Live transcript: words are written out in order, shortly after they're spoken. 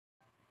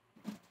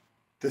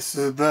This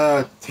is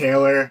the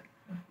Taylor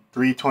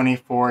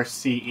 324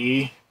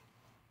 CE.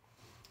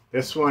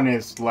 This one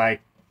is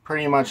like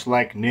pretty much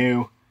like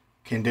new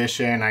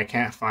condition. I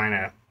can't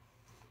find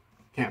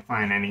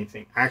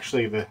anything.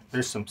 Actually,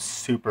 there's some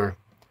super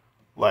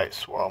light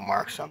swell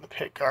marks on the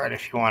pick guard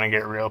if you want to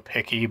get real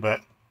picky, but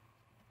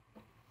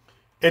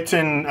it's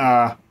in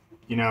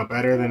you know,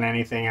 better than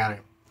anything out of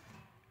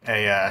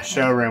a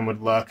showroom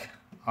would look.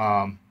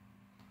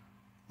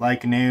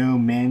 Like new,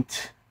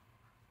 mint.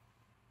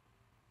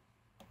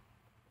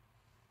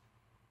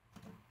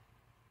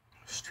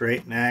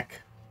 Straight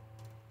neck.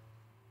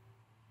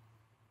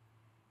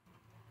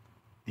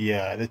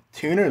 Yeah, the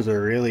tuners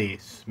are really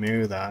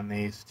smooth on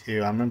these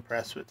too. I'm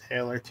impressed with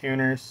Taylor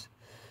tuners.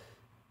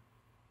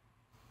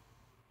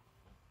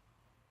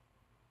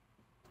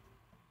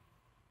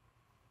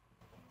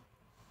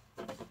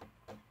 I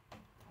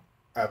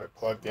have it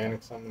plugged in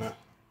because I'm going to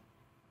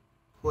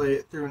play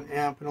it through an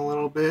amp in a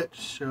little bit,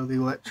 show the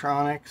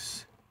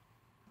electronics.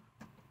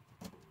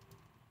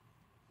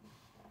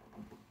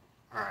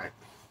 Alright.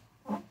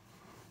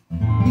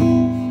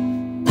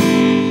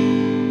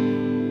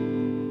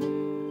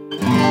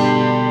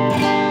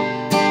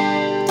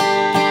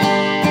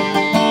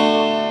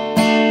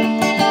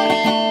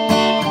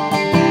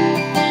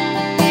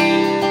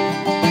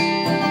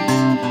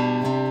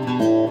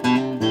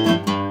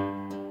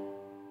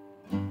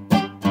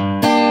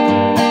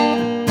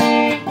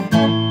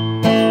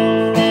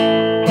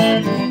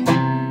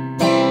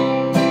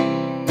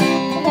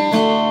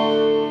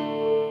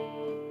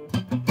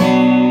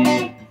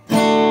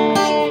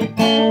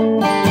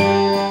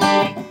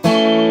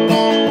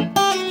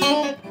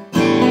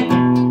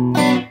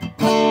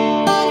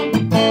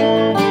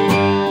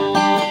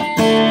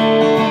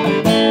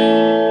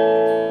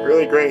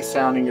 Really great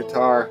sounding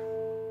guitar.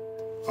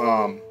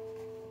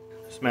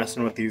 Just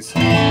messing with these. I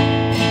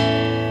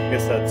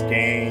guess that's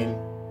gain.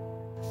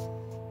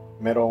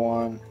 Middle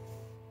one.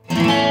 Some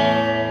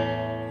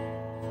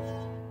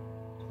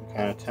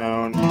kind of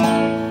tone.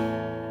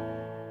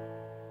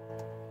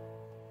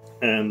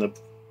 And the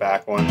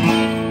back one.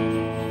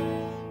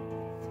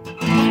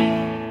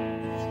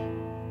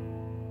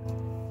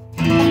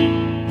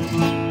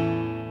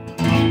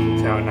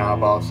 Tone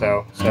knob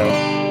also. So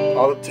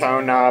all the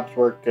tone knobs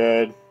work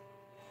good.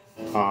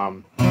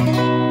 Wow,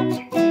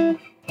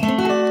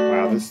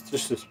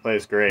 this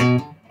plays great.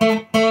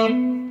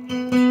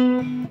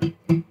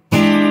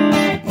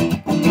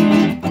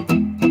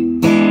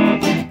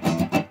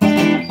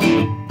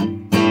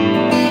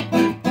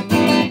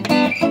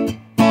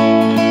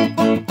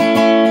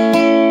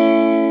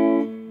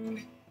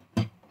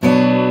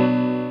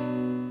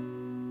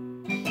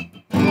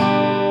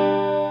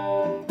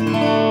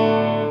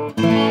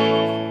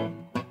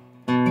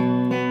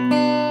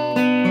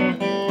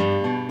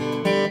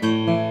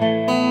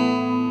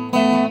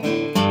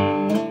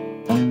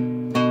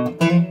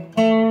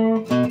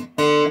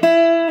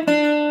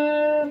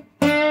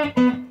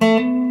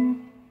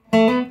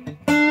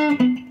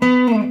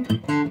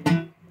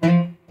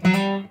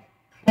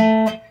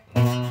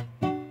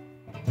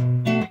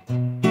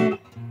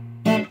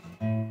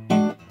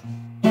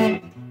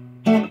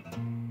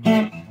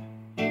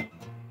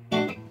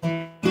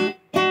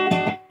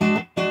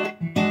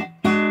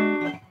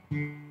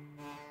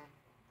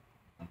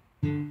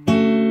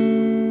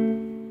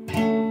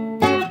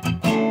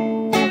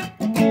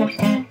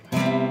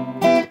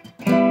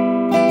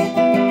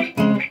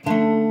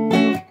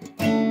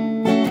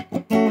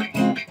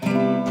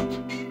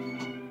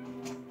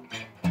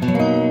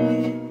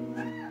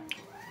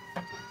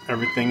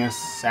 Everything is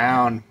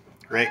sound.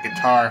 Great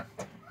guitar.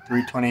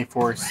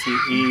 324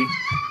 CE.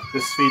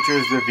 This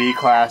features the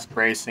V-Class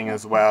bracing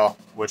as well,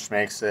 which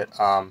makes it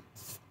a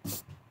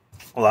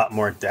lot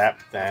more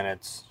depth, and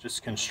it's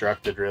just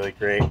constructed really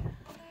great.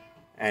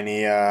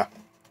 Any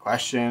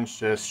questions,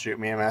 just shoot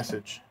me a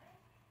message.